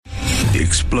The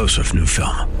explosive new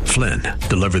film, Flynn,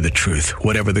 deliver the truth,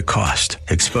 whatever the cost,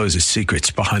 exposes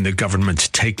secrets behind the government's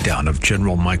takedown of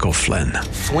General Michael Flynn.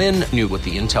 Flynn knew what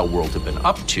the intel world had been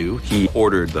up to. He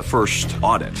ordered the first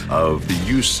audit of the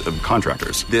use of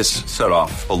contractors. This set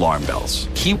off alarm bells.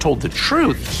 He told the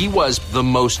truth. He was the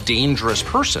most dangerous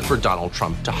person for Donald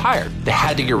Trump to hire. They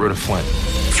had to get rid of Flynn.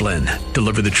 Flynn,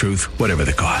 deliver the truth, whatever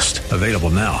the cost. Available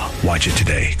now. Watch it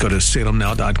today. Go to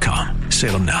salemnow.com.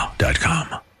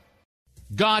 salemnow.com.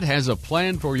 God has a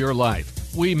plan for your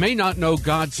life. We may not know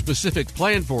God's specific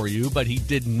plan for you, but He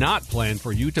did not plan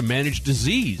for you to manage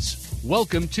disease.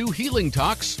 Welcome to Healing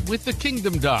Talks with the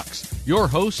Kingdom Docs. Your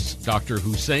hosts, Dr.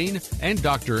 Hussein and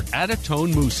Dr.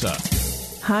 Adatone Musa.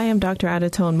 Hi, I'm Dr.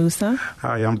 Adatone Musa.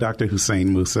 Hi, I'm Dr.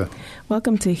 Hussein Musa.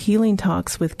 Welcome to Healing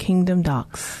Talks with Kingdom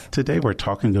Docs. Today we're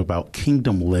talking about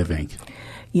kingdom living.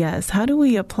 Yes. How do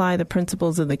we apply the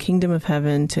principles of the kingdom of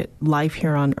heaven to life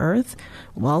here on earth?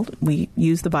 Well, we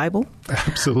use the Bible.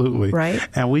 Absolutely. Right.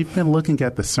 And we've been looking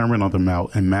at the Sermon on the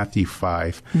Mount in Matthew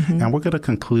 5. Mm-hmm. And we're going to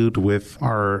conclude with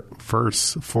our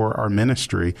verse for our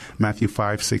ministry, Matthew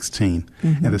 5:16.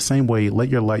 Mm-hmm. In the same way, let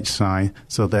your light shine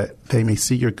so that they may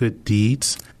see your good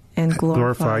deeds and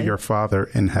glorify your Father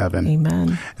in heaven.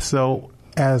 Amen. So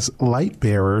as light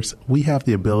bearers, we have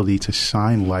the ability to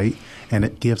shine light, and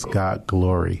it gives God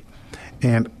glory.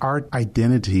 And our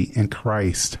identity in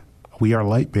Christ, we are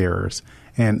light bearers.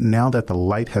 And now that the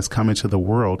light has come into the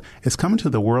world, it's come into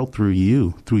the world through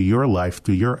you, through your life,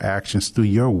 through your actions, through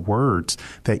your words,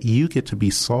 that you get to be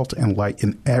salt and light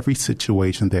in every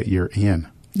situation that you're in.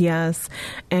 Yes.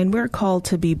 And we're called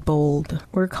to be bold.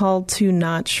 We're called to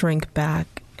not shrink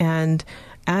back. And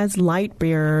as light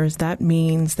bearers, that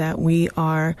means that we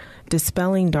are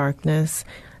dispelling darkness.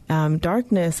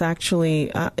 Darkness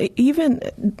actually, even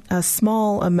a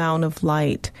small amount of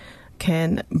light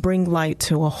can bring light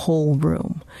to a whole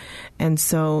room. And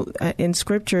so in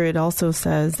Scripture, it also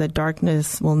says that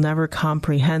darkness will never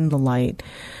comprehend the light.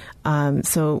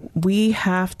 So we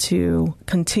have to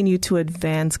continue to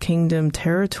advance kingdom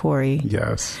territory.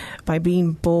 Yes. By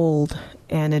being bold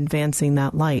and advancing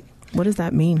that light. What does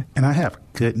that mean? And I have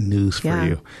good news for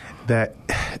you, that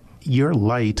your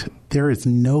light, there is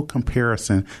no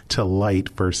comparison to light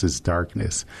versus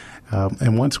darkness.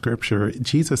 In one scripture,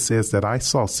 Jesus says that I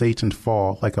saw Satan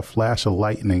fall like a flash of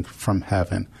lightning from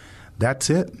heaven. That's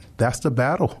it. That's the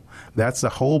battle. That's the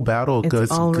whole battle of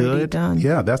good. Done.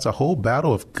 Yeah, that's a whole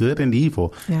battle of good and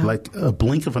evil, like a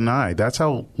blink of an eye. That's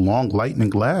how long lightning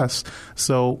lasts.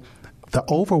 So the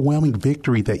overwhelming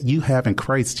victory that you have in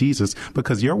Christ Jesus,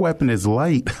 because your weapon is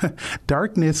light,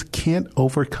 darkness can't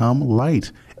overcome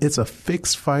light. It's a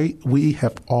fixed fight. We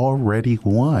have already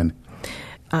won.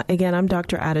 Again, I'm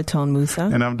Dr. Adatone Musa.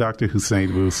 And I'm Dr.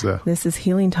 Hussein Musa. This is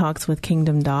Healing Talks with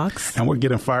Kingdom Docs. And we're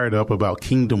getting fired up about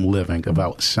kingdom living,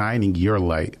 about shining your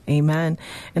light. Amen.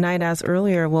 And I had asked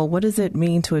earlier, well, what does it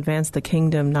mean to advance the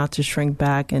kingdom, not to shrink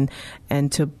back and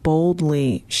to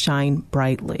boldly shine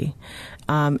brightly?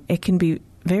 It can be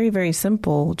very, very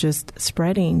simple, just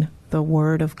spreading the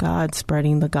word of God,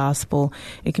 spreading the gospel.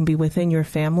 It can be within your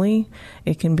family.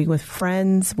 It can be with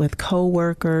friends, with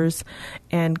co-workers.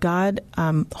 And God,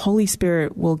 Holy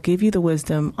Spirit, will give you the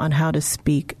wisdom on how to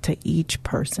speak to each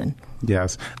person.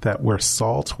 Yes, that we're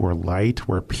salt, we're light,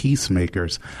 we're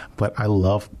peacemakers. But I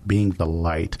love being the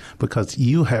light because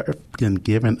you have been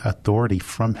given authority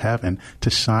from heaven to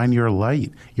shine your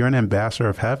light. You're an ambassador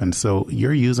of heaven, so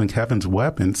you're using heaven's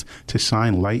weapons to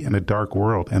shine light in a dark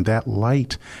world. And that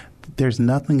light, there's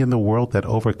nothing in the world that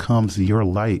overcomes your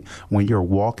light. When you're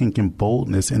walking in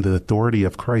boldness in the authority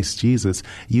of Christ Jesus,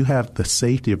 you have the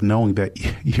safety of knowing that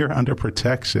you're under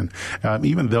protection.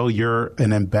 Even though you're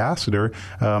an ambassador,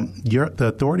 the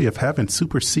authority of heaven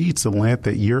supersedes the land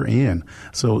that you're in.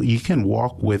 So you can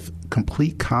walk with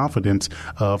complete confidence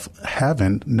of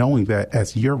heaven, knowing that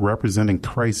as you're representing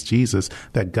Christ Jesus,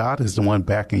 that God is the one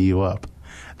backing you up.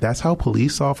 That's how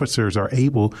police officers are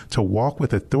able to walk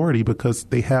with authority, because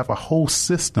they have a whole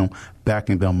system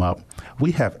backing them up.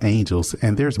 We have angels,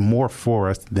 and there's more for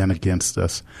us than against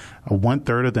us.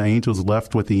 1/3 of the angels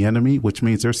left with the enemy, which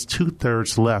means there's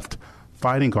 2/3 left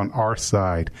fighting on our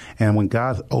side. And when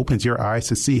God opens your eyes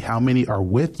to see how many are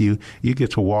with you, you get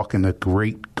to walk in a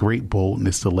great, great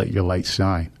boldness to let your light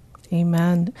shine.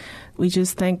 Amen. We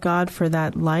just thank God for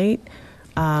that light.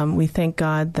 We thank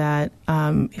God that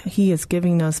He is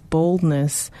giving us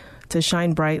boldness to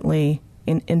shine brightly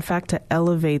in fact, to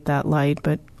elevate that light,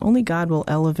 but only God will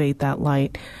elevate that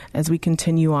light as we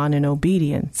continue on in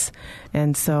obedience.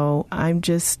 And so I'm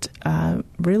just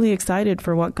really excited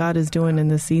for what God is doing in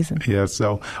this season. Yeah,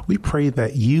 so we pray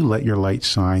that you let your light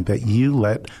shine, that you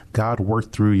let God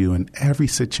work through you in every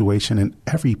situation and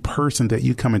every person that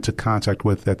you come into contact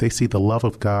with, that they see the love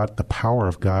of God, the power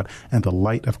of God, and the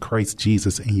light of Christ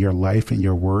Jesus in your life and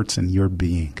your words and your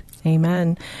being.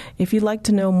 Amen. If you'd like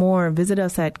to know more, visit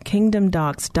us at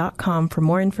kingdomdocs.com for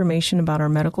more information about our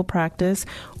medical practice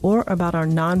or about our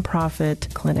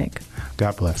nonprofit clinic.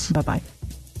 God bless. Bye-bye.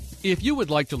 If you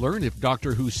would like to learn if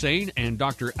Dr. Hussein and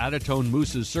Dr. Adatone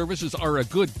Musa's services are a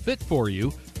good fit for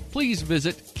you, please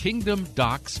visit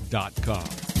kingdomdocs.com.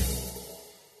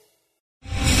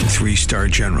 3-star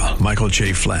General Michael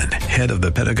J. Flynn, head of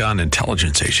the Pentagon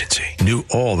Intelligence Agency, knew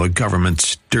all the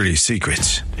government's dirty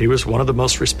secrets. He was one of the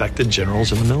most respected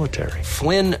generals in the military.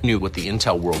 Flynn knew what the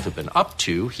intel world had been up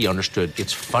to. He understood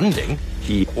its funding.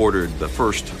 He ordered the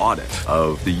first audit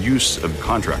of the use of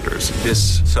contractors.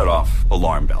 This set off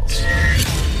alarm bells.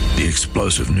 The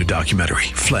explosive new documentary,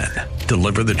 Flynn,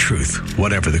 Deliver the Truth,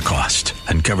 Whatever the Cost,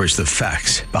 uncovers the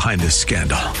facts behind this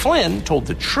scandal. Flynn told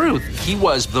the truth. He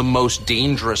was the most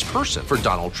dangerous person for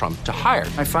Donald Trump to hire.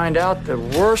 I find out the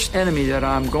worst enemy that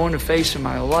I'm going to face in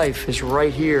my life is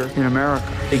right here in America.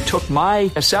 They took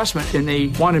my assessment and they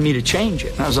wanted me to change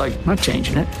it. And I was like, I'm not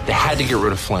changing it. They had to get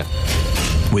rid of Flynn.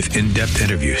 With in-depth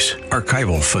interviews,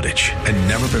 archival footage, and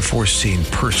never-before-seen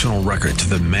personal records of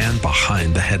the man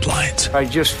behind the headlines. I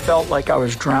just felt like I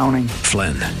was drowning.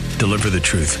 Flynn, Deliver the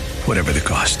Truth, Whatever the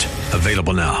Cost.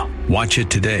 Available now. Watch it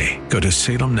today. Go to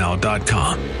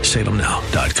salemnow.com.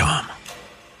 salemnow.com.